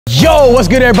Yo, what's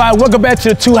good, everybody? Welcome back to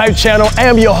the 2 Hype channel. I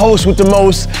am your host with the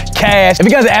most, Cash. If you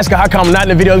guys are asking how come I'm not in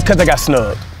the video, it's because I got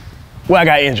snubbed. Well, I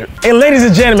got injured. And ladies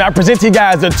and gentlemen, I present to you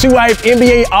guys the 2 Hype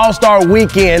NBA All-Star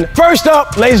Weekend. First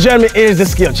up, ladies and gentlemen, is the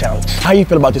skill challenge. How you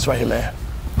feel about this right here, man?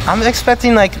 I'm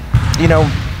expecting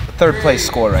third place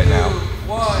score right now.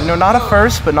 Not a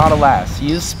first, but not a last.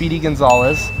 He is Speedy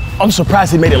Gonzalez. I'm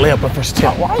surprised he made a layup on first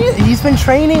attempt. Why? He's been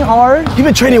training hard. He's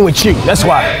been training with you, that's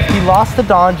why. He lost the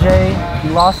Donjay, he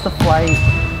lost the flight,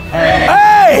 and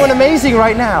hey! He's doing amazing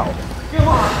right now.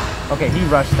 Okay, he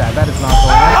rushed that. That is not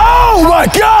going on. Oh my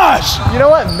gosh! You know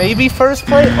what? Maybe first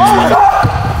place.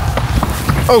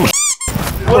 Oh,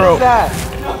 what is that?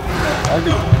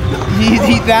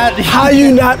 How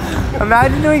you not?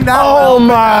 Imagine doing that. Oh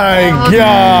my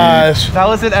gosh. That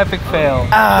was an epic fail.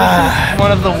 This is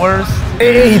one of the worst.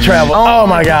 He traveled. Oh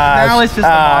my gosh. Now it's just a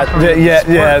mockery.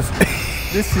 Yes.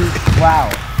 This is, wow.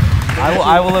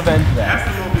 I will avenge that.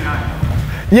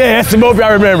 Yeah, that's the MOPI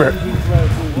I remember.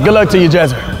 Good luck to you,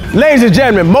 Jezza. Ladies and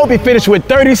gentlemen, MOPI finished with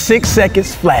 36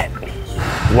 seconds flat.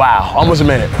 Wow, almost a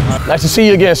minute. Nice to see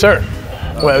you again, sir.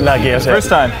 Well, not again, sir. First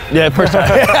time. Yeah, first time.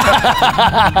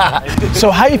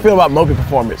 So how you feel about MOPI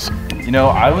performance?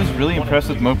 I was really impressed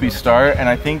with MOPI's start, and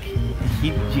I think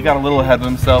he got a little ahead of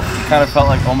himself. He kind of felt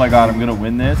like, oh my God, I'm gonna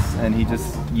win this, and he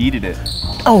just yeeted it.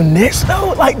 Oh, Knicks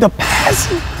though? Like the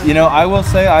passing? I will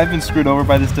say I've been screwed over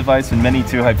by this device in many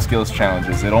 2 Hype skills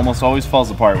challenges. It almost always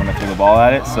falls apart when I throw the ball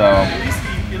at it, so. At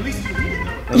least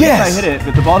I hit it,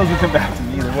 but the ball doesn't come back to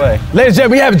me either way. Ladies and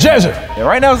gentlemen, we have Jezza. Yeah,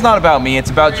 right now it's not about me, it's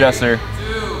about Jesser.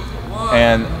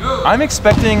 And I'm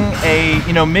expecting a,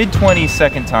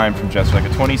 mid-20-second time from Jesser, like a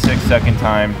 26-second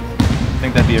time. I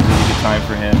think that'd be a really good time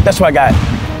for him. That's what I got.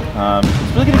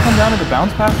 It's really gonna come down to the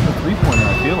bounce pass and the 3-pointer,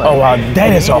 I feel like. Oh wow,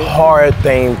 that is a hard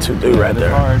thing to do right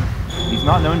there. Hard. He's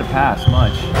not known to pass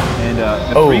much. And the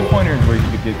 3-pointer is where he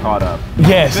could get caught up.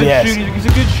 Yes. He's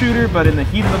a good shooter, but in the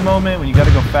heat of the moment, when you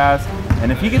gotta go fast,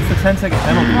 and if he gets the 10-second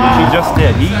penalty, which he just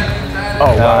did,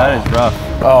 wow, that is rough.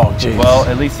 Oh, geez. Well,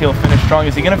 at least he'll finish strong.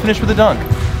 Is he gonna finish with a dunk?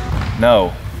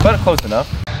 No, but close enough.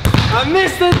 I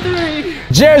missed the 3.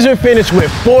 Jezza finished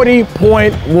with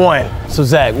 40.1. So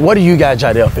Zach, what do you got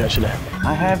Jadel finishing at?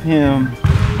 I have him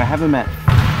at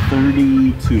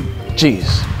 32.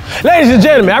 Jeez. Ladies and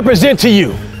gentlemen, I present to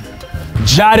you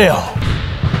Jadel.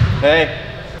 Hey.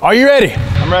 Are you ready?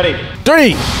 I'm ready.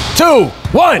 3, 2,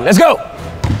 1, let's go.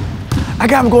 I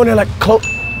got him going there like close.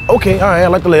 Okay, all right, I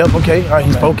like the layup. Okay, all right,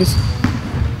 he's focused.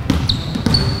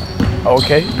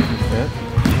 Okay.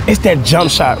 It's that jump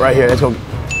shot right here. That's gonna.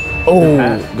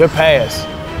 Oh, good pass.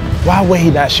 Why would he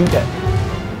not shoot that?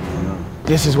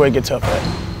 This is where it gets tough at.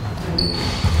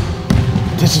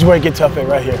 This is where it gets tough at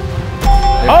right here.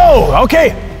 Oh,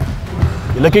 okay.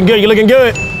 You're looking good. You're looking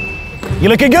good.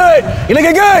 You're looking good. You're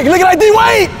looking good. You're looking like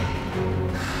D-Wade.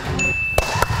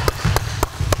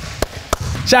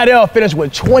 Jadel finished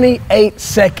with 28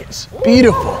 seconds.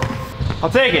 Beautiful. I'll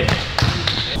take it.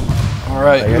 All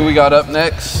right, who we got up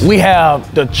next? We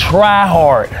have the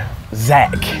try-hard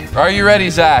Zach. Are you ready,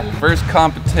 Zach? First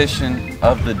competition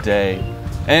of the day.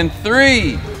 And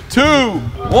 3, 2,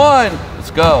 1, let's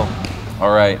go.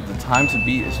 All right, the time to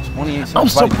beat is 28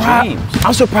 seconds by James.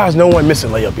 I'm surprised no one missed a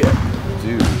layup yet.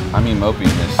 Dude, I mean MOPI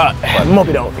missed.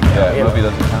 MOPI don't. Yeah, MOPI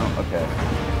doesn't count, okay.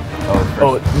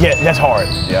 Oh, yeah, that's hard.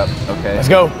 Yep, okay. Let's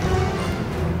go.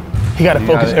 He got to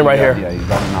focus in right here. Yeah, you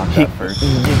got to knock that first.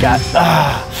 He got,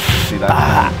 See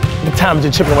that? the time is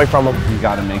just chipping away from him. You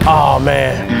got to make it. Oh,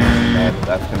 man.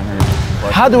 That's going to hurt.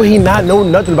 Plus How do he not know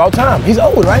nothing about time? He's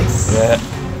old, right? Yeah.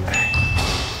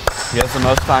 He has the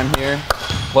most time here.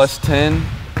 Plus 10,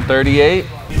 38.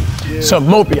 So,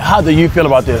 MOPI, how do you feel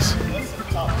about this?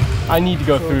 I need to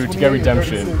go through to get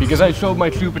redemption because I showed my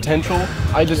true potential.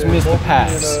 I just missed the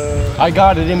pass. I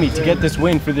got it in me to get this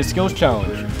win for this skills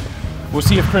challenge. We'll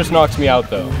see if KRIS knocks me out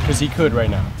though, because he could right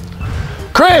now.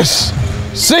 KRIS,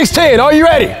 6'10", are you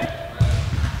ready?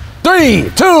 3,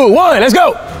 2, 1, let's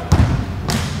go.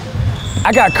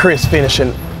 I got KRIS finishing.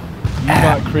 You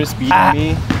got KRIS beating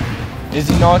me? Is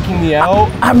he knocking me out?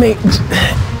 I mean,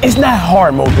 it's not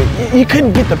hard, MOPI. You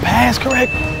couldn't get the pass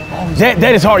correct.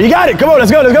 That is hard. You got it. Come on,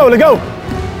 let's go, let's go, let's go.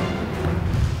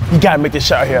 You gotta make this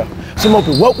shot here. So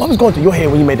MOPI, what was going through your head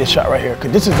when you made this shot right here?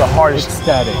 Because this is the hardest.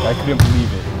 Ecstatic. I couldn't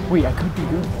believe it. Wait, I could be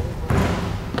good.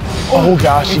 Oh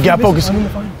gosh, you gotta focus. Oh,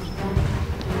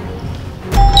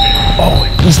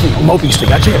 MOPI still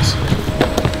got a chance.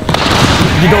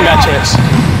 You don't got a chance.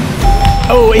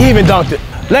 Oh, he even dunked it.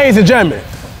 Ladies and gentlemen,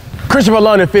 Christopher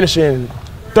London finishing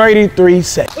 33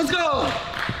 seconds. Let's go!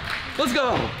 Let's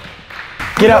go!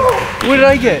 Get up. What did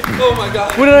I get? Oh my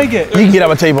God. What did I get? You can get out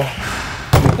of my table.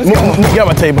 Get on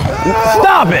my table.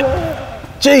 Stop it.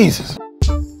 Jesus.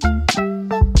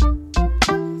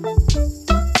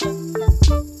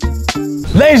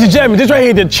 Ladies and gentlemen, this right here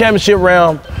is the championship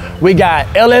round. We got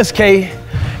LSK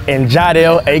and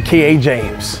Jadell, AKA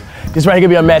James. This right here gonna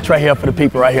be a match right here for the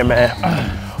people right here, man.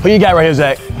 Who you got right here,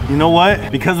 Zach? You know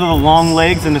what? Because of the long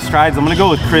legs and the strides, I'm gonna go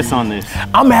with KRIS on this.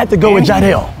 I'm gonna have to go with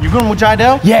Jadell. You going with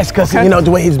Jadell? Yes, because you know the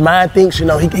way his mind thinks, you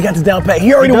know, he got this down pat.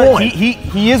 He already won.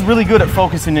 He is really good at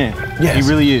focusing in. Yes.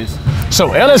 He really is. So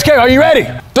LSK, are you ready?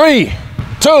 3,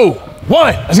 2,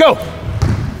 1, let's go.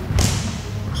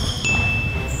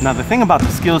 Now the thing about the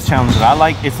skills challenge that I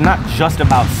like, it's not just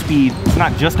about speed, it's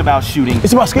not just about shooting.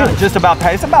 It's about skills. It's not just about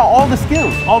pace, it's about all the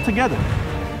skills all together.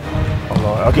 Oh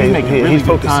Lord, okay, he's making really he's good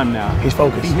focused. time now. He's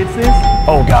focused. If he hits this,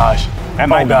 oh gosh. That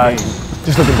might be game.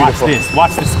 Just looking Watch beautiful. this,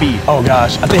 watch the speed. Oh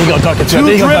gosh, I think he's gonna dunk it too.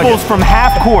 2 dribbles from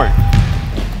half court.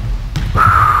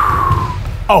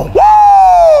 Oh,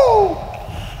 woo!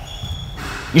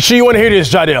 You sure you wanna hear this,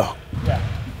 Jadell? Yeah.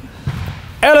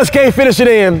 LSK finished it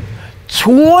in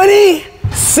 20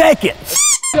 seconds.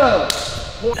 Go.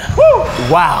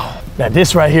 Wow. Now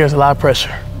this right here is a lot of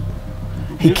pressure.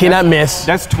 He cannot miss.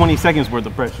 That's 20 seconds worth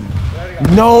of pressure.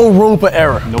 No room for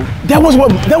error. Nope. That was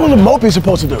what MOPI is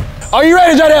supposed to do. Are you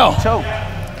ready, Jadell? Choke.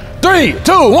 3,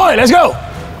 2, 1, let's go.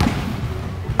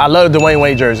 I love the Dwayne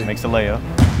Wade jersey. Makes a layup.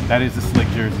 That is a slick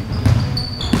jersey.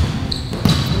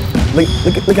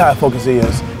 Look how focused he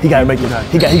is. He gotta make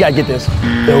this. He gotta get this.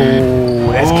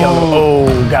 Oh, that's killing him. Oh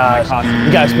gosh.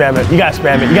 You gotta spam it. You gotta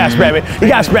spam it. You gotta spam it. You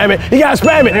gotta spam it. You gotta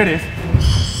spam it. There it is.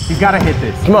 He's gotta hit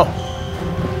this. Come on.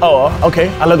 Oh, okay.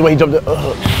 I love the way he jumped.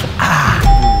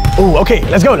 Oh, okay.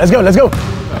 Let's go. Let's go. Let's go.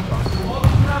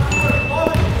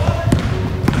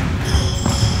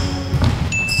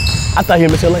 I thought he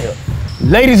missed a layup.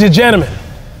 Ladies and gentlemen,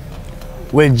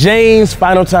 with James'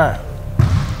 final time,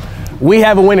 we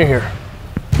have a winner here.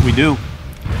 We do.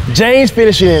 James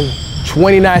finished in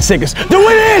 29 seconds. The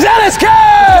winner is LSK!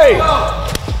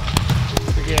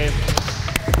 Good game.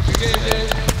 Good game,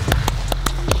 James.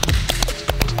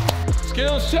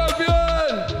 Skills champion!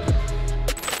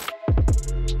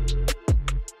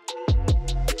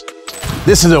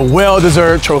 This is a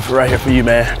well-deserved trophy right here for you,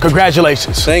 man.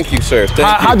 Congratulations. Thank you, sir. Thank you.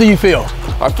 How do you feel?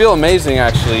 I feel amazing,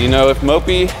 actually. You know, if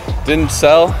MOPI didn't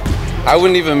sell, I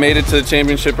wouldn't even made it to the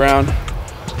championship round.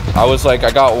 I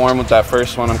got warm with that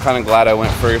first one. I'm kind of glad I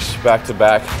went first, back to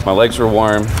back. My legs were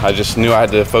warm. I just knew I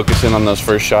had to focus in on those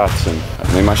first shots, and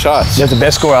I made my shots. That's the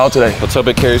best score out today. Let's hope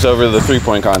it carries over to the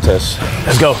three-point contest.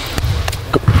 Let's go.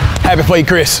 Happy for you,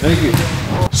 Chris. Thank you.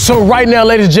 So right now,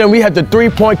 ladies and gentlemen, we have the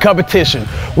three-point competition.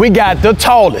 We got the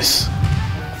tallest,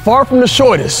 far from the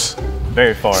shortest.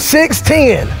 Very far.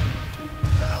 6'10",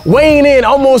 weighing in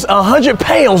almost 100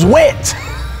 pounds wet.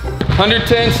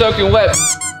 110 soaking wet.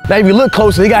 Now, if you look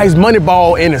closer, he got his money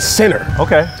ball in the center.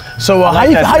 Okay. So how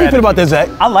you feel about that, Zach?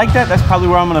 I like that. That's probably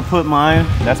where I'm gonna put mine.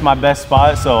 That's my best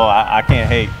spot, so I can't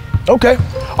hate. Okay.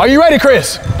 Are you ready,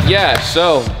 Chris? Yeah,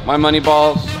 so my money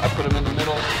balls, I put them in the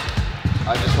middle.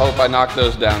 I just hope I knock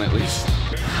those down at least.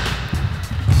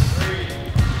 3,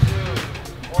 2,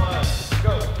 1,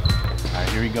 go. All right,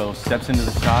 here he goes. Steps into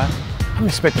the shot. I'm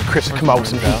expecting Chris to come out with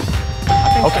some heat.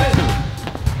 Okay.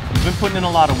 He's been putting in a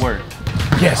lot of work.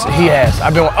 Yes, he has.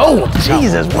 I've been. Oh,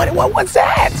 Jesus! What's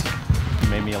that? He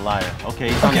made me a liar. Okay,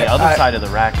 he's on the other side of the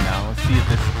rack now. Let's see if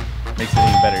this makes it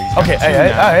any better. He's Okay, got 2 all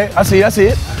now. right. I see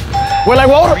it. We're like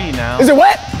water. 3 now. Is it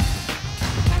wet?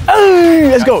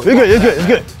 Hey, let's go. It's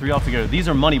good. 3 altogether. These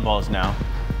are money balls now.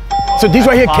 So these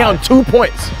right here 5. count 2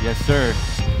 points. Yes, sir.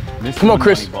 This Come on, one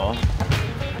Chris. money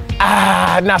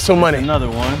ball. Not so money. Another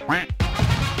one.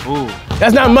 Ooh.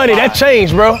 That's not money. That's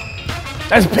change, bro.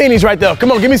 That's pennies right there.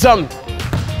 Come on, give me something.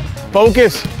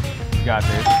 Focus. You got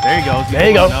this. There he goes. He's There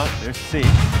you go. going up. There's 6.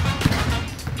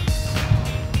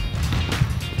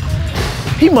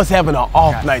 He must have an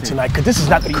off night tonight, because this is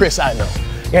not the Chris I know.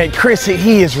 And Chris,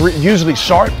 he is usually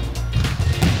sharp.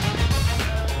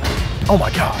 Oh my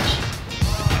gosh.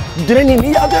 Do they need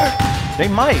me out there? They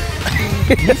might.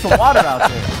 Need some water out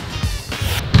there.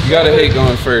 You gotta hate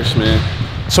going first, man.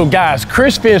 So guys,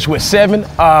 Chris finished with 7.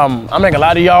 I'm not gonna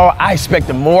lie to y'all, I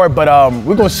expected more, but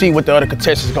we're gonna see what the other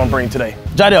contestants are gonna bring today.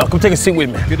 Jadell, come take a seat with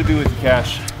me. Good to be with you,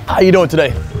 Cash. How you doing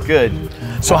today? Good.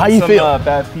 So how you feel? Some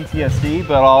bad PTSD,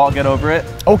 but I'll get over it.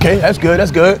 Okay, that's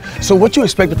good. So what you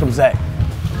expected from Zach?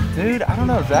 Dude, I don't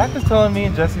know. Zach was telling me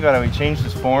and Jesse about how he changed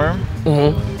his form.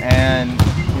 And,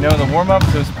 you know, the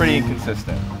warm-ups, it was pretty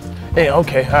inconsistent. Yeah,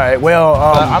 okay, all right. Well,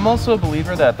 I'm also a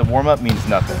believer that the warm-up means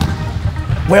nothing.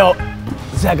 well,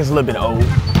 Zach is a little bit old.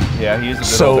 Yeah, he is a good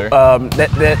So holder.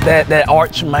 that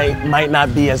arch might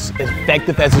not be as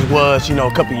effective as it was, you know,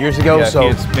 a couple years ago. Yeah, so he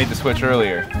had made the switch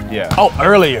earlier. Yeah. Oh,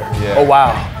 earlier. Yeah. Oh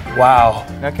wow, wow.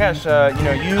 Now, Cash, you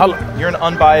know, you're an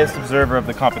unbiased observer of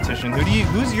the competition.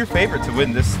 Who's your favorite to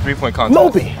win this three-point contest?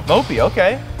 MOPI. MOPI,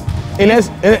 okay.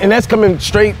 And that's coming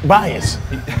straight bias.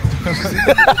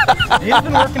 He's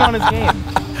been working on his game.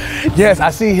 Yes,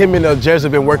 I see him and Jez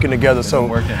have been working together,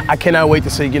 so I cannot wait to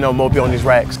see, you know, MOPI on these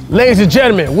racks. Ladies and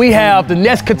gentlemen, we have the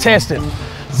next contestant,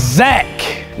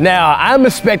 ZACK. Now, I'm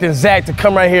expecting ZACK to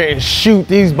come right here and shoot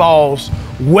these balls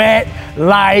wet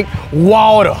like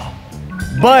water.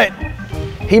 But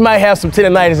he might have some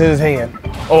tendinitis in his hand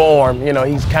or arm. You know,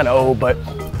 he's kind of old, but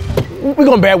we're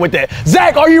gonna bear with that.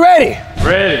 ZACK, are you ready?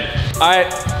 Ready. All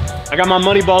right, I got my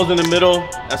money balls in the middle.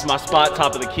 That's my spot,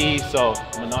 top of the key, so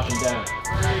I'm gonna knock him down.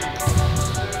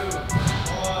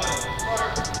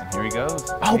 Here he goes.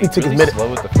 I hope he took really his minute. slow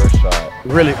with the first shot.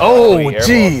 Really? Oh, Jeez.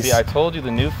 See, jeez. I told you the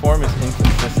new form is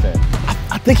inconsistent.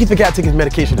 I think he forgot to take his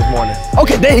medication this morning.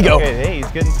 Okay, there you go. Okay, hey,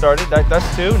 he's getting started.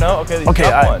 That's two. No, okay, he's Okay,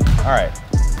 got one. All right.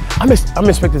 I'm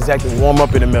expecting ZACK to warm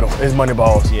up in the middle, his money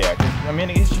balls. Yeah, 'cause, I mean,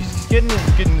 he's getting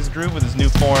his groove with his new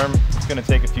form. It's gonna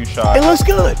take a few shots. It looks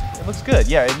good. It looks good.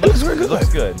 Yeah, it looks very good. It looks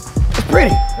good. It's pretty.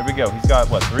 There we go. He's got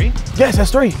what, 3? Yes,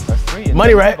 that's 3. That's 3. And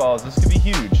Money the rack. balls. This could be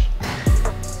huge.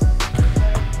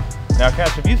 Now,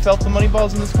 Cash, have you felt the money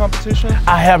balls in this competition?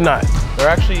 I have not. They're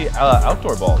actually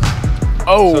outdoor balls.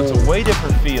 Oh. So it's a way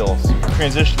different feel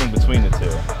transitioning between the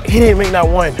two. He didn't make not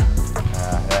one.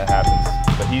 That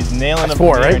happens. But he's nailing them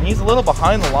four, from here, right? and he's a little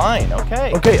behind the line.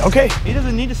 Okay. Okay. He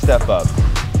doesn't need to step up.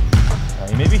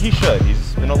 Maybe he should.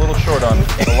 He's been a little short on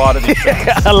a lot of these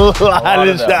shots. a lot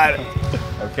of them. shots.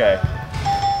 Okay.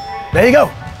 There you go.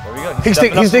 There we go. He's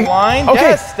stepping up to the line. Okay.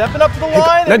 Yes, stepping up to the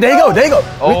line. There you go. There you go.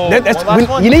 Oh, one last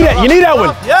one. You need that. You need that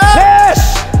one. Yes!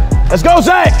 Let's go,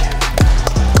 ZACK.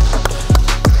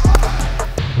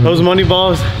 Those money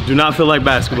balls do not feel like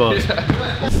basketballs.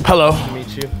 Hello. Nice to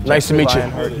meet you. Nice to meet you.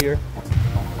 Lionheart here.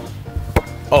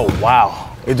 Oh, wow.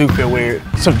 It do feel weird.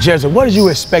 So, Jezza, what are you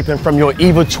expecting from your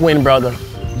evil twin brother,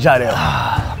 Jadel?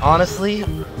 Honestly,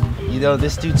 you know,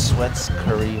 this dude sweats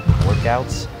Curry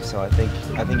workouts, so I think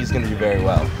he's gonna do very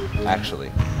well,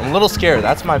 actually. I'm a little scared.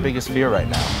 That's my biggest fear right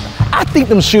now. I think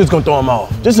them shoes gonna throw him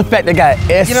off. Just the fact they got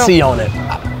SC on it.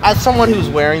 As someone who's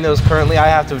wearing those currently, I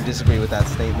have to disagree with that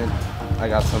statement. I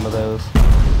got some of those.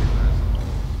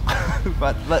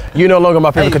 but You're no longer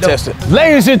my favorite contestant.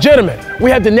 Ladies and gentlemen,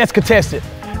 we have the next contestant,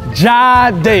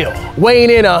 Jadel, weighing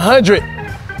in 100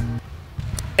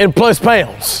 and plus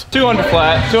pounds. 200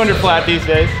 flat these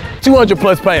days. 200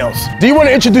 plus pounds. Do you want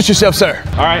to introduce yourself, sir?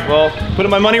 All right, well, putting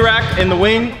my money rack in the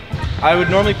wing. I would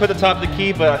normally put the top of the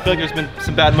key, but I feel like there's been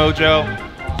some bad mojo,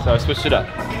 so I switched it up.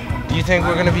 do you think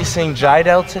we're gonna be seeing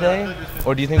Jidel today?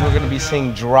 Or do you think we're gonna be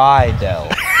seeing Drydel?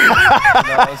 You know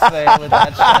what I'm saying with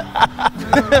that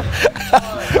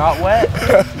shit? Not wet.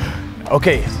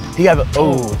 Okay, he got the,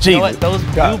 oh, You geez. know what? Those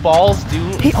blue balls do.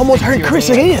 He almost hurt Chris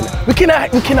again. We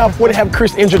cannot afford to have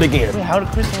Chris injured again. How did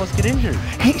Chris almost get injured?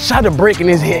 He shot a brick in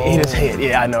his head, hit his head.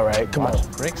 Yeah, I know, right? Come on.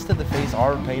 Bricks to the face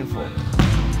are painful.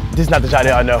 This is not the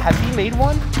Jadel I know. Has he made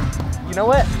one? You know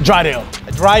what? Drydel.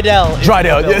 Drydel.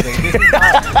 Drydel, yeah. This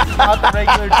is not the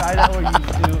regular Drydel we're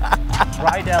used to.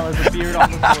 Drydel is a beard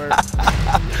on the court.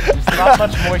 There's not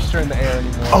much moisture in the air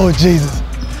anymore. Oh, Jesus.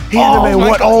 He hasn't made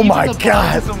one. Oh, my Even the ball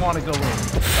God. doesn't want to go in.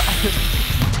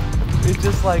 It's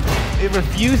just like, it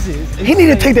refuses. He need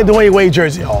to take that Dwayne Wade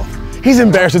jersey off. He's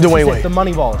embarrassed of Dwayne Wade. The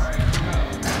money balls.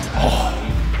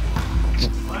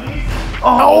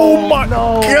 Oh, my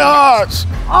gosh.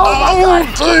 Oh my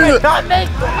God.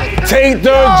 Jesus. Take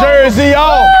the jersey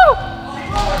off.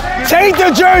 Take the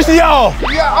jersey off.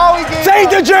 Take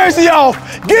the jersey off.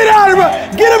 Get out of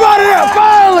here. Get him out of there,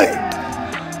 finally.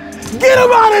 Get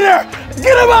him out of there.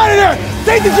 Get him out of there.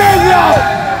 Take the jersey off.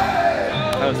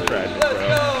 That was tragic, bro.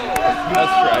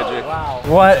 That's tragic. Wow.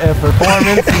 What a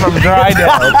performance from Drydel.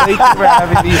 Thank you for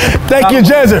having me. Thank you,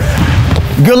 Jezzer.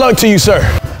 Good luck to you, sir.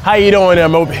 How you doing there,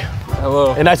 MOPI?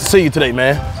 Hello. And nice to see you today,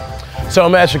 man. So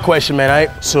I'm gonna ask you a question, man, all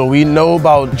right? So we know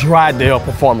about Drydel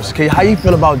performance, okay? How you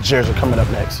feel about Jezzer coming up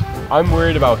next? I'm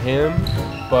worried about him,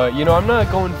 but you know, I'm not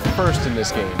going first in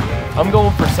this game. I'm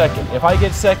going for second. If I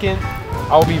get second,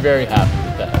 I'll be very happy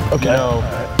with that. Okay. You know,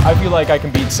 I feel like I can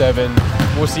beat 7.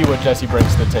 We'll see what Jesse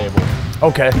brings to the table.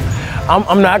 Okay.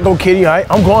 I'm not gonna kid you, all right?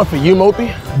 I'm going for you,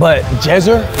 MOPI, but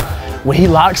Jezzer, when he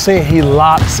locks in, he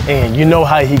locks in. You know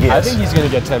how he gets. I think he's gonna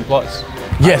get 10 plus.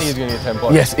 Yes. I think he's gonna get 10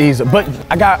 plus. Yes, easy. But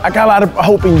I got a lot of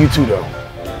hope in you too, though.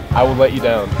 I will let you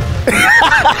down.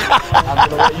 I'm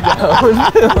gonna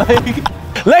let you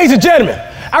down. Ladies and gentlemen,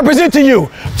 I present to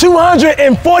you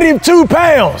 242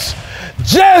 pounds,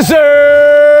 Jezzer.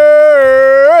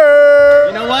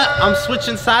 You know what? I'm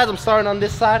switching sides. I'm starting on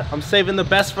this side. I'm saving the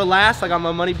best for last. I got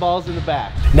my money balls in the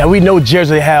back. Now we know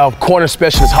Jezzer have corner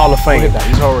specialist Hall of Fame.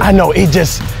 I know,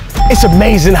 it's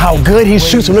amazing how good he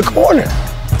shoots from the corner.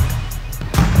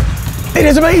 It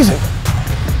is amazing.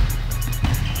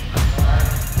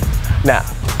 Now,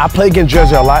 I play against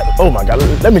Jezzer a lot. Oh my God,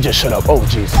 let me just shut up. Oh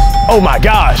Jesus. Oh my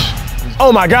gosh.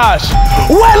 Oh my gosh.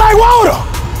 Wet like water.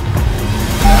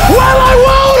 Wet like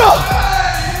water.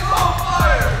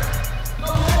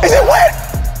 Is it wet?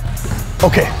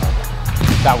 Okay.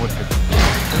 That would be.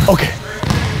 Okay.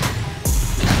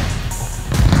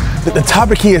 The top of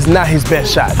the key is not his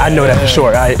best shot. I know that for sure,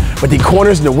 all right? But the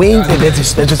corners and the wings, they're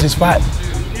just his spot.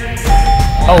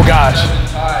 Oh gosh.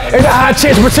 There's a high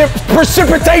chance of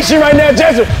precipitation right now,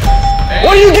 Jezzer.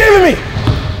 What are you giving me?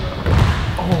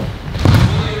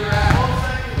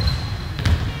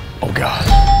 Oh gosh.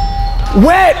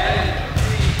 Wet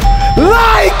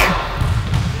like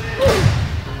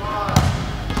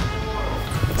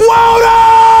water!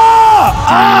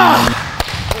 Ah!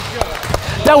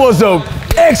 That was an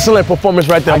excellent performance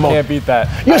right there, Mo. I can't beat that.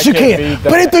 Yes, you can.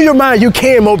 Put it through your mind. You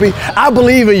can, MOPI. I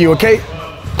believe in you, okay?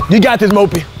 You got this,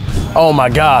 MOPI. Oh my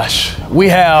gosh. We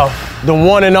have the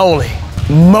one and only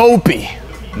MOPI.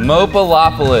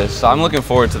 Mopalopolis. I'm looking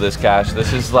forward to this, Cash.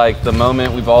 This is like the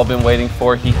moment we've all been waiting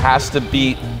for. He has to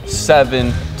beat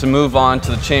 7 to move on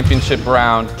to the championship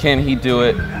round. Can he do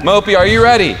it? MOPI, are you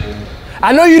ready?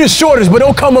 I know you're the shortest, but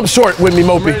don't come up short with me,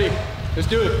 MOPI. Ready. Let's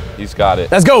do it. He's got it.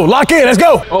 Let's go. Lock in. Let's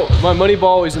go. Oh, my money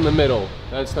ball is in the middle.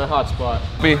 That's the hot spot.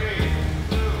 MOPI,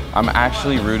 I'm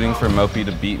actually rooting for MOPI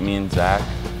to beat me and Zach.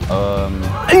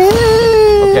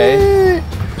 Okay.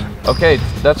 Okay,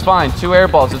 that's fine. 2 air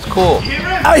balls. It's cool.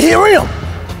 I hear him.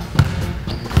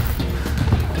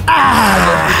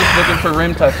 We're just looking for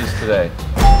rim touches today.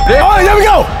 There we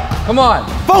go. Come on.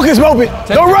 Focus, MOPI.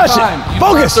 Don't rush it.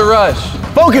 Focus. The rush.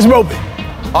 Focus, MOPI.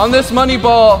 On this money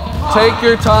ball, take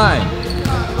your time.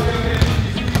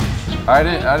 I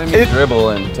didn't mean dribble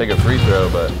and take a free throw,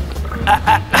 but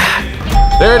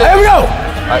there it is. There we go.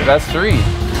 That's 3.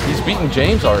 He's beaten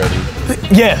James already.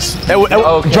 Yes.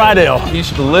 Okay. Drydale.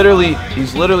 He's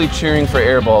literally cheering for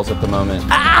air balls at the moment.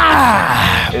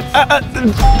 It's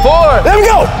 4. There we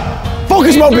go.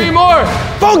 Focus, MOPI. 3 more.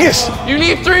 Focus. You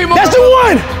need 3 more. That's the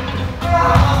one.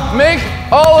 Make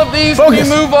all of these and you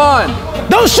move on.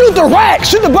 Don't shoot the rack.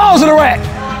 Shoot the balls in the rack.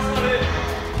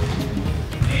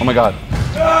 Oh my God.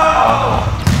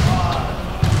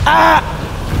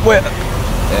 Well.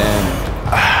 And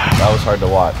that was hard to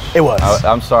watch. It was.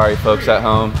 I'm sorry, folks at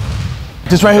home.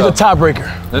 This right here's a tiebreaker.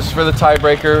 This is for the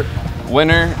tiebreaker.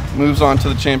 Winner moves on to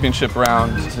the championship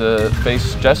round to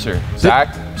face Jezzer.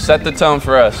 Zach, set the tone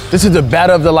for us. This is the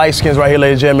battle of the light skins right here,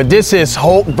 ladies and gentlemen. This is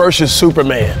Hulk versus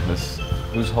Superman.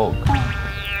 Who's Hulk?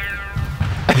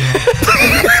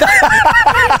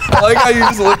 I like how you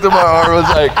just looked at my arm and was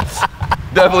like,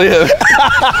 definitely him.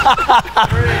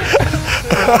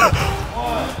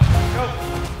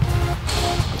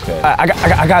 Okay.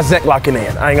 I got Zach locking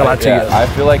in. I ain't gonna lie to you. I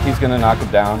feel like he's gonna knock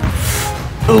it down.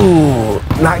 Ooh,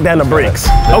 knock down the bricks.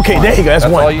 Okay, there you go. That's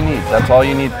one. That's all you need. That's all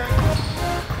you need.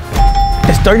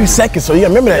 It's 30 seconds, so yeah,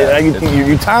 remember that.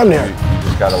 You time there. You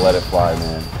just gotta let it fly,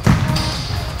 man.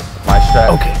 My strat.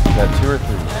 Okay. You got 2 or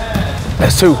 3?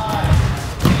 That's 2.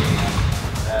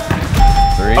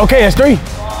 3. Okay, that's 3.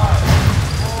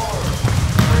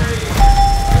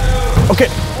 Okay.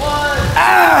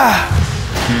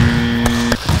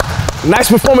 Nice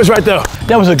performance right there.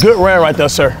 That was a good round right there,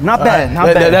 sir. Not bad,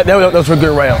 not bad. That was a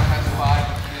good round.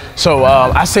 So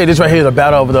I say this right here is a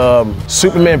battle of the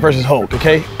Superman versus Hulk,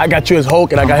 okay? I got you as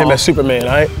Hulk and I got him as Superman, all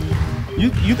right?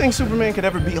 You think Superman could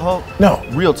ever beat Hulk? No.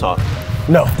 Real talk.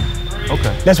 No.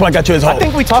 Okay. That's why I got you as Hulk. I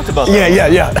think we talked about that.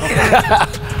 Yeah.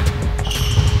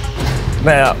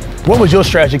 Now, what was your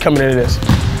strategy coming into this?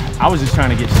 I was just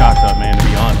trying to get shots up, man, to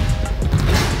be honest.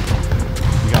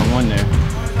 We got one there.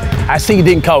 I see you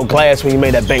didn't call glass when you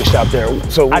made that bank shot there.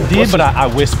 So I did, but I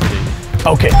whispered it.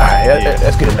 Okay, all right,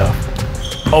 that's good enough.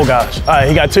 Oh gosh, all right,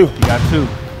 he got 2. He got 2.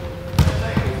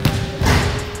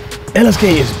 LSK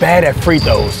is bad at free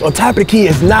throws. On top of the key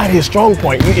is not his strong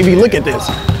point. If you look at this.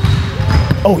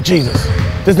 Oh Jesus,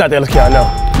 this is not the LSK I know.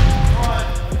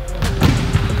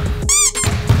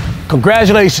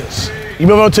 Congratulations. You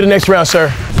move on to the next round, sir.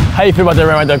 How you feel about that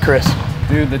round right there, KRIS?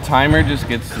 Dude, the timer just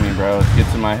gets to me, bro. It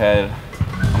gets in my head.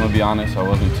 I'm gonna be honest, I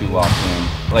wasn't too locked in.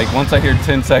 Like, once I hear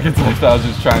 10 seconds left, I was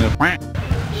just trying to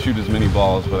shoot as many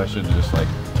balls, but I should have just, like,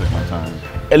 took my time.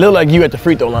 It looked like you at the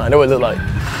free throw line. That what it looked like.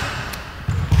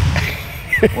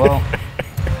 Well,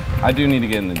 I do need to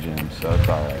get in the gym, so it's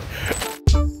all right.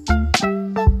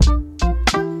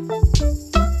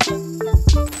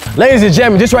 Ladies and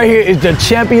gentlemen, this right here is the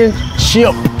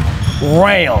championship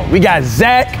round. We got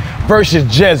Zach versus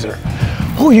Jezzer.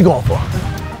 Who are you going for?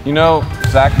 You know,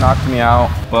 Zach knocked me out,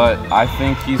 but I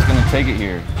think he's gonna take it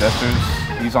here.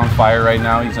 He's on fire right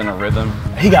now. He's in a rhythm.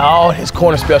 He got all his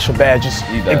corner special badges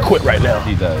and quit right now.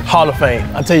 He does. Hall of Fame.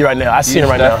 I'll tell you right now. I see him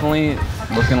right now. He's definitely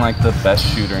looking like the best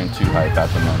shooter in 2 hype at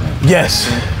the moment. Yes.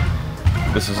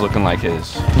 This is looking like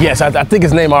his. Yes, I think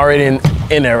his name already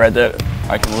in there right there.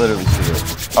 I can literally see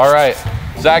it. All right,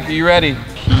 Zach, are you ready?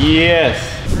 Yes.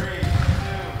 3, 2,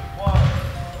 1.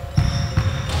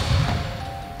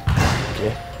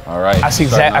 Okay. All right. I see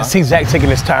Zach taking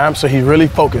his time, so he's really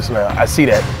focused now. I see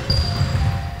that.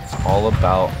 It's all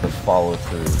about the follow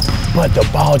through. But the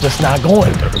ball just not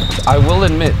going through. I will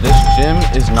admit, this gym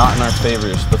is not in our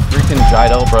favors. The freaking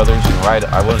Jidell brothers and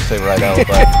I wouldn't say Rydell,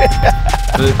 but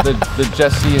the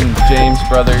Jesse and James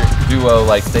brother duo,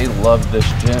 like they love this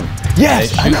gym.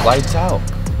 Yes, they shoot lights out.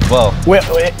 Well,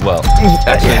 actually,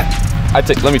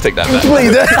 let me take that back.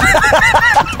 Please.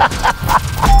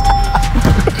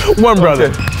 One brother.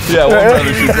 Okay. Yeah, one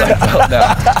brother shoots lights out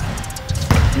now.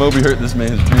 MOPI hurt this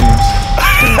man's dreams.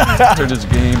 Hurt his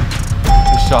game.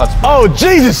 His shots. Oh,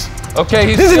 Jesus.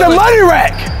 Okay, this is the money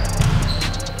rack.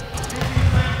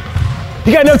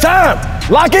 You got no time.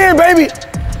 Lock in, baby.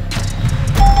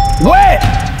 Wet.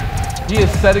 He is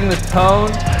setting the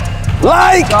tone.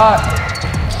 Like.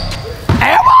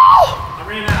 Ammo.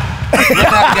 He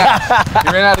ran out of gas. He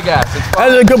ran out of gas. It's fine.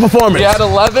 That's a good performance. He had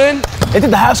 11. Is it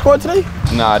the high score today?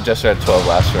 Nah, Jester had 12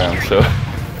 last round, so.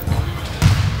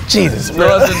 Jesus, still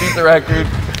doesn't beat the record.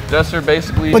 Jester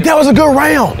basically. But that was a good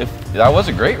round. That was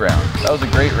a great round. That was a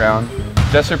great round.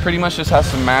 Jester pretty much just has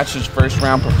to match his first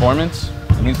round performance,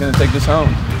 and he's gonna take this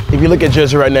home. If you look at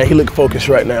Jester right now, he looks focused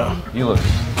right now. He looks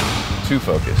too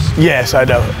focused. Yes, I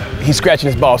know. He's scratching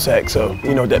his ball sack, so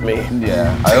you know what that means.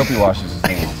 Yeah, I hope he washes his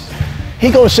hands. He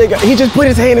gonna shake. He just put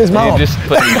his hand in his mouth. He just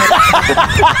put it.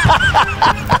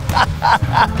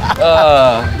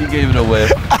 He gave it a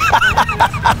whip.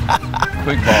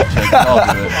 Quick ball check.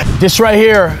 I'll do it. This right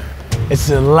here is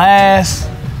the last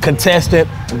contestant,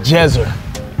 Jezzer.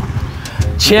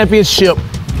 Championship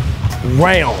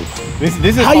round. This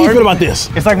is How hard. you feel about this?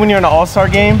 It's like when you're in an all-star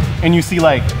game and you see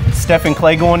like Steph and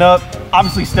Clay going up.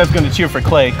 Obviously, Steph's gonna cheer for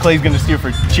Clay. Clay's gonna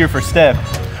cheer for Steph.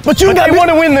 But they want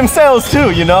to win themselves too,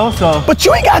 you know. So. But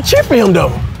you ain't got to cheer for him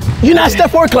though. You're not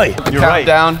Steph or Clay. You're right.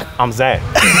 Down. I'm Zach.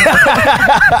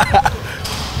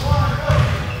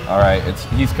 All right,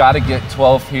 he's got to get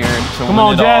 12 here to win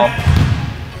on, it Jack.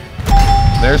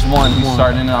 all. There's one. He's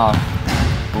starting it off.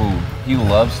 Ooh, he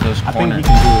loves those corners. I think he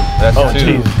can do it. That's Oh, 2.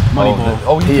 geez. Money ball.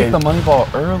 Oh, he took the money ball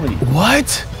early.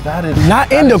 What? That is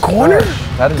Not in the corner?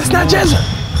 That is That's not Jezzer.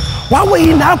 Why would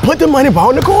he not put the money ball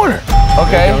in the corner?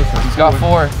 Okay, he's got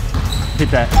 4.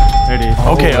 Hit that. There it is.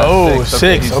 Okay, that's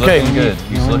 6. He's Okay. looking good.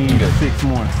 He's looking good. 6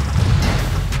 more.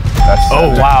 That's Oh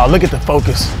 7. wow, look at the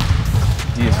focus.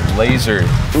 He is laser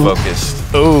focused.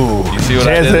 Ooh. You see what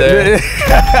I did there?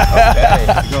 Okay.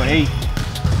 Go 8.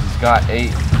 He's got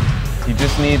 8. He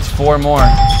just needs 4 more.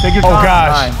 Take your Oh time.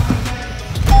 gosh.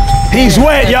 9. He's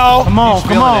wet, y'all. Come on, He's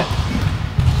come feeling on. it.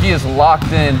 He is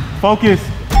locked in. Focus.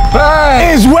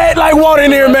 Bang! It's wet like water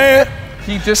in here, man.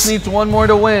 He just needs 1 more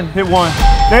to win. Hit 1.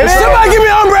 There it is. Somebody give me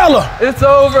an umbrella. It's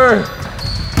over.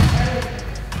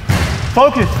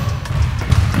 Focus.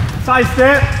 Side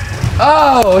step.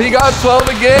 Oh, he got 12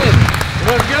 again.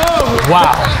 Let's go.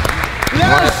 Wow. You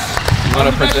want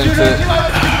to present it?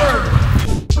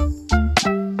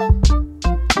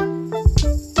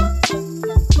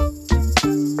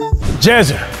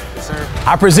 Jezzer,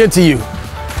 I present to you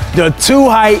the 2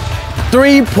 height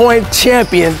 3-point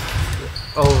championship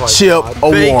award.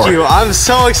 Thank you. I'm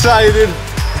so excited.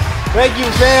 Thank you,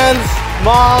 fans,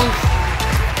 moms,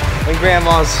 and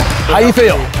grandmas. How you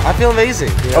feel? I feel amazing.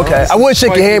 You know? Okay, This I would is shake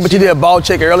quite your hand, but you did a ball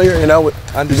check earlier, you know.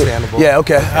 Understandable. Yeah,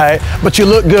 okay, all right. But you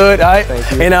look good, all right? Thank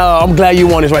you. And I'm glad you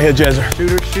won this right here, Jezzer.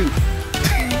 Shoot or shoot.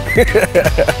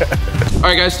 All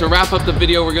right, guys, to wrap up the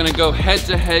video, we're gonna go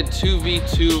head-to-head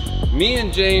 2v2. Me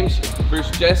and James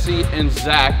versus Jesse and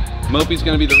Zach. MOPI's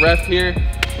gonna be the ref here.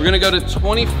 We're gonna go to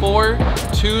 24,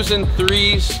 2s and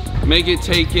 3s. Make it,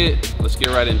 take it. Let's get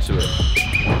right into it.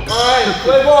 All right,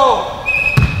 play ball.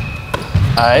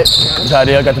 All right,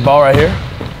 Jadiel got the ball right here.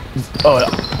 Oh,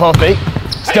 pump fake,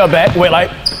 step back, wait like.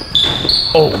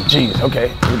 Oh, geez,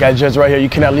 okay. We got Jezzer right here, you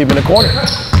cannot leave him in the corner.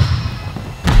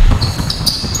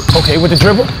 Okay, with the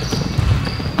dribble.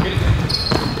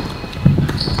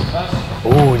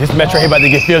 Ooh, this match right here about to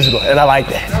get physical, and I like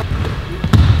that.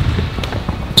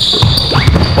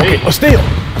 Okay, oh, steal.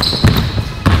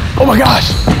 Oh my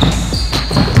gosh.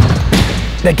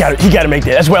 He got to make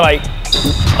that. That's where like,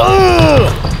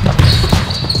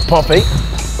 pump fake.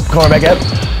 Going back up.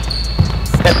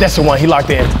 That's the one he locked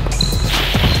in.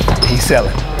 He's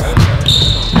selling.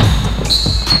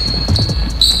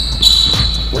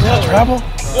 Was that a travel?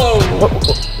 Whoa.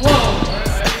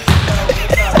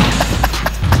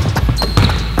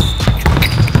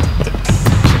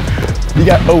 You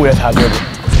got, oh, that's high dribble.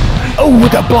 Oh,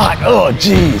 with the block. Oh,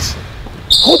 jeez.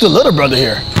 Who's the little brother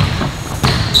here?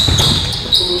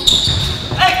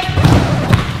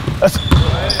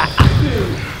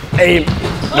 Hey,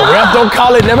 the ref don't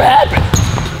call it, never happened.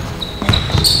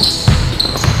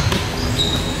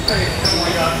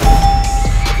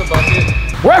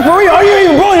 Referee, are you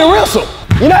even blowing your whistle?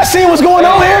 You not seeing what's going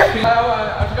on here?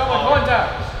 I forgot my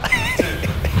contact.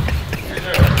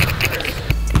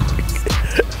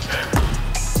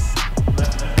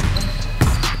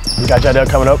 We got Jadell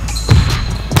coming up.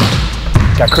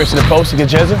 Got KRIS in the post to get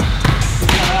Jezza.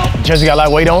 Jezza got a lot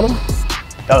of weight on him.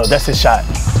 Oh, that's his shot.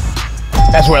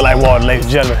 That's where like water, ladies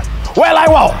and gentlemen. Where like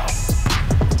water.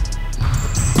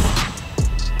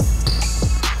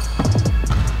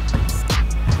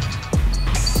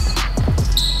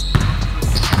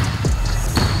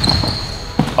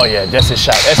 Oh yeah, that's his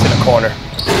shot. That's in the corner.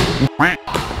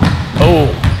 Oh,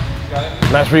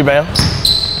 nice rebound.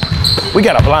 We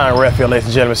got a blind ref here, ladies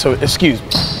and gentlemen, so excuse me.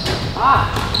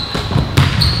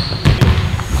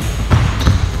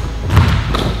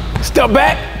 Step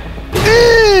back.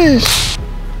 Eesh.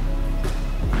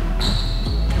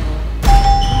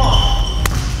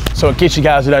 So in case you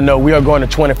guys that know, we are going to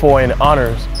 24 in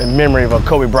honors in memory of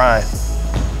Kobe Bryant.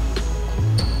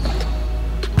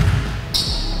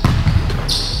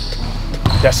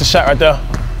 That's the shot right there.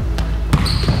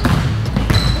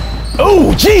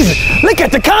 Oh, Jesus! Look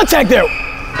at the contact there.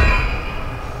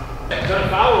 This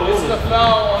is a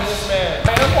foul on this man.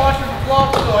 I am watching the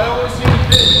block, so I always see the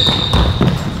fit.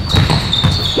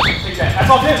 That's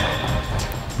all him.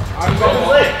 I'm going to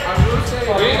say.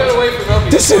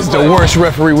 This is the worst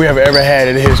referee we have ever had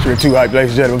in the history of 2 Hype,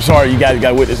 ladies and gentlemen. I'm sorry you guys got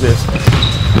to witness this.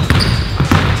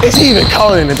 Is he even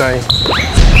calling anything?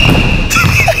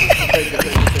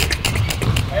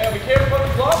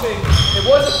 It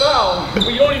was a foul,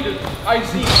 but you don't need to. I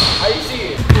see it.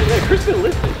 Yeah, KRIS didn't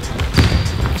lift it.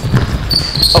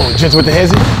 Oh, just with the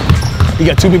hezzy? He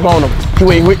got 2 people on him. He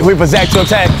wait for Zach to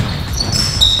attack.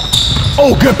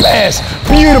 Oh, good pass.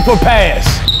 Beautiful pass.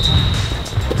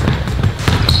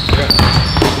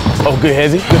 Oh, good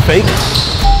hezzy. Good fake.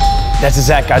 That's a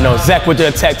Zach I know. Zach with the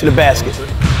attack to the basket.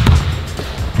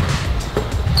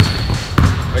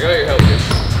 I got your help here.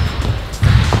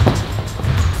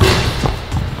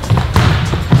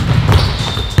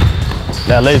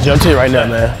 Now, ladies and gentlemen, I'll tell you right now,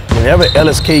 man, whenever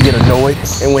LSK get annoyed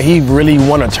and when he really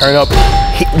want to turn up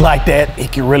like that, he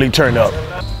can really turn up.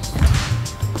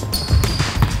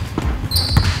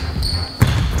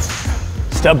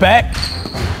 Step back.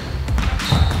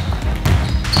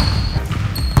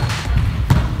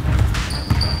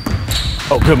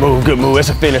 Oh, good move, good move. That's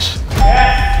a finish.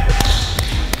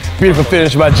 Beautiful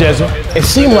finish by Jezza. It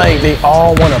seemed like they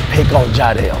all want to pick on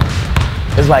Jadell.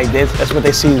 It's like that's what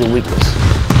they see as a weakness.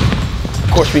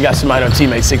 Of course, we got somebody on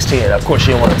teammate 6'10". Of course,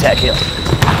 you don't want to attack him.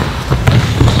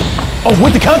 Oh,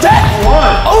 with the contact?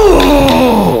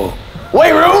 Oh!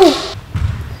 Weight room!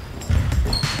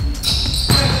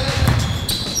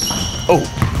 Oh.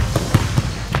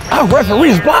 Our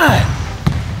referee's blind.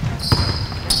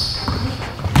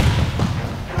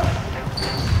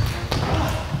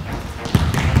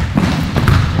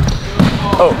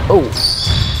 Oh.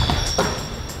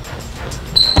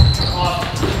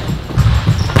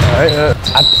 All right,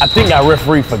 I think our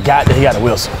referee forgot that he got a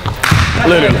whistle.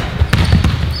 Literally.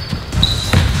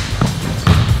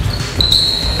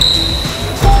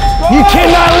 You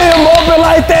cannot leave him open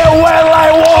like that, wet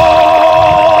like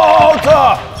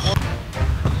water.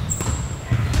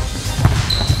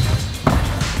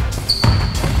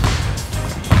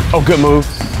 Oh, good move.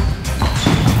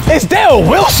 It's Dale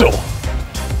Wilson.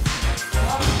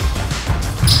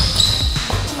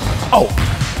 Oh,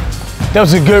 that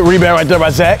was a good rebound right there by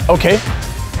Zach. Okay.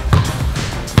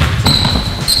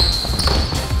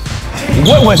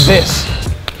 What was this?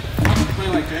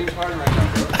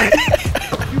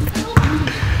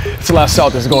 It's a lot of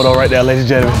salt that's going on right now, ladies and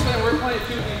gentlemen.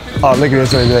 Oh, look at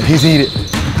this right there. He's eating it.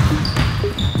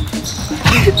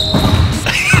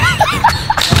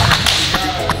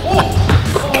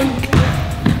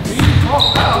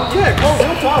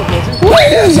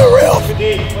 Where is the ref?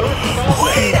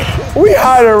 We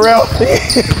hired a ref.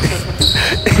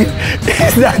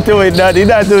 He's not doing nothing. He's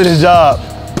not doing his job.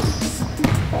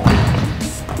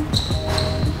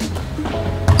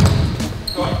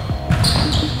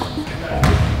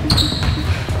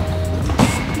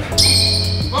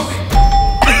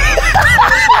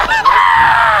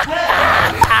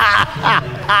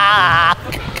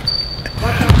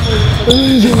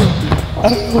 I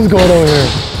don't know what's going on here.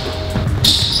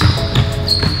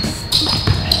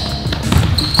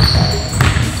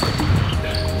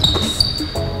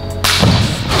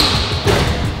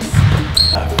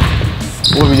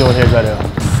 What are we doing here, right now?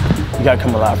 You gotta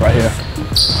come alive right here.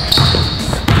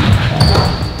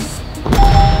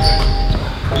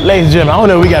 Ladies and gentlemen, I don't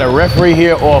know if we got a referee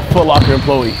here or a Foot Locker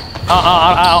employee.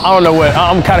 I don't know what,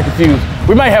 I'm kind of confused.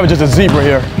 We might have just a zebra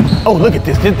here. Oh, look at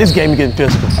this. This game is getting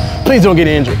physical. Please don't get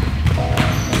injured.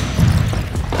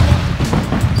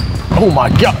 Oh my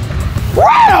God.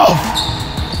 Wow!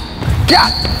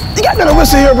 God, you got another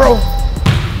whistle here, bro.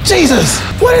 Jesus,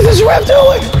 what is this ref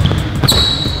doing?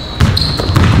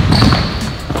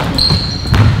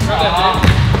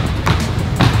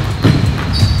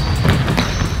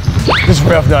 This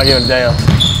ref not getting down.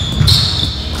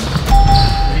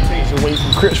 He takes away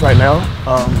from KRIS right now.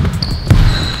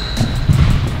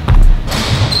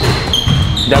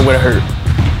 That would have hurt.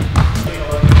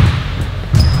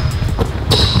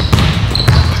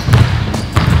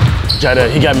 Jadel,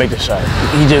 he gotta make the shot.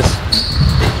 He just,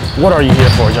 what are you here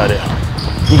for, Jadel?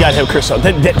 You gotta help KRIS up.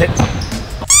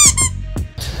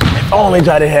 If only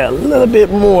Jadel had a little bit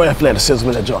more athleticism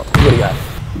in that jump. What do you got?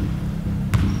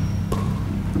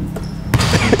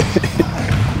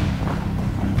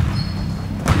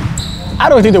 I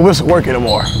don't think the whistle work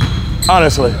anymore,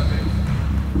 honestly.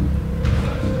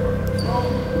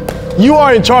 You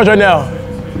are in charge right now.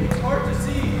 It's hard to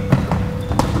see.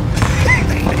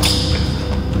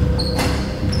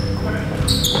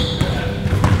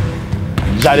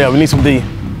 Jadel, we need some D.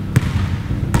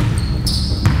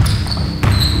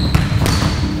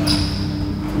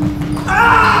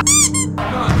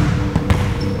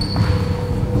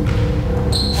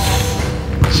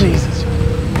 Jesus.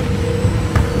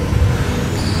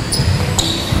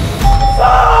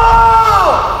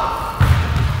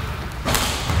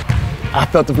 I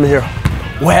felt it from here.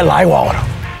 Wet like water.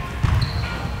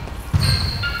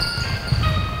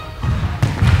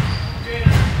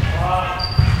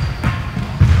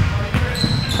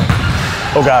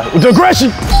 Oh God, with the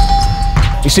aggression.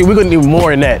 You see, we're gonna need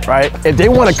more than that, right? If they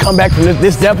wanna come back from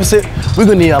this deficit, we're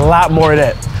gonna need a lot more of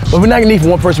that. But we're not gonna need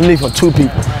from one person, we need from two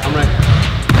people. I'm ready.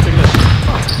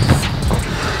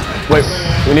 Wait,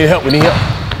 we need help, we need help.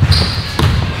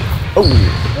 Oh,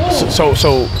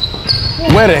 so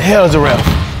where the hell is the ref?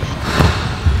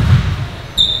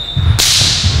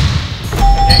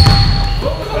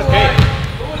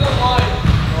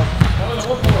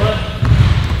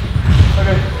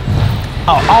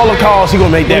 Oh, all the calls, he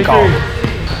gonna make that call.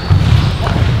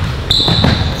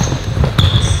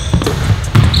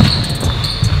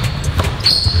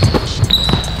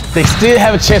 They still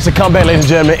have a chance to come back, ladies and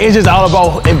gentlemen. It's just all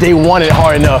about if they want it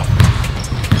hard enough.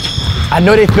 I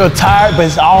know they feel tired, but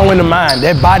it's all in the mind.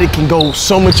 Their body can go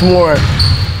so much more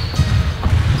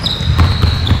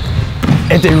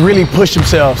if they really push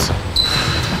themselves.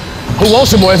 Who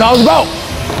wants it more? It's all it's about.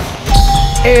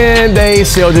 And they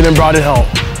sealed it and brought it home.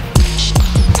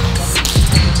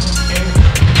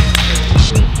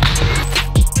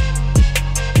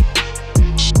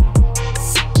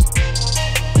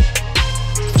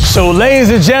 So, ladies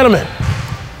and gentlemen,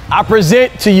 I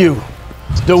present to you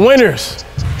the winners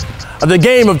of the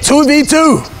game of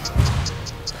 2v2,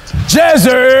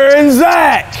 Jezzer and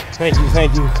Zach. Thank you.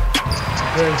 Very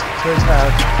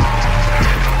proud.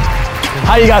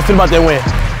 How you guys feel about that win?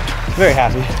 Very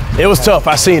happy. It was tough,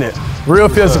 I seen it. Real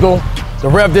physical. The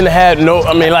ref didn't have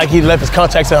like he left his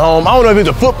contacts at home. I don't know if he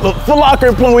was a Foot Locker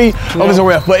employee or if he was a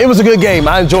ref, but it was a good game.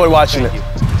 I enjoyed watching it.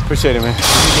 Appreciate it, man.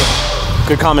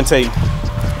 Good commentating.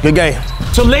 Good game.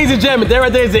 So ladies and gentlemen, that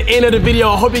right there is the end of the video.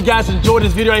 I hope you guys enjoyed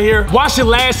this video right here. Watch the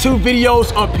last two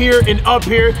videos up here and up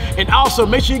here. And also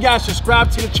make sure you guys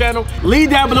subscribe to the channel. Leave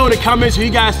down below in the comments who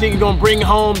you guys think are gonna bring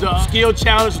home the skill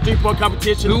challenge, the 3-point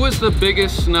competition. Who was the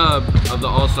biggest snub of the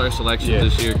All-Star selection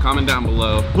this year? Comment down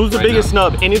below. Who's the biggest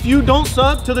snub? And if you don't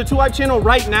sub to the 2Hype channel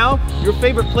right now, your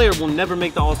favorite player will never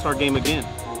make the All-Star game again.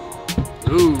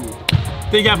 Ooh.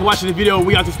 Thank you guys for watching the video.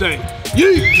 We got to stay.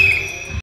 Yeet!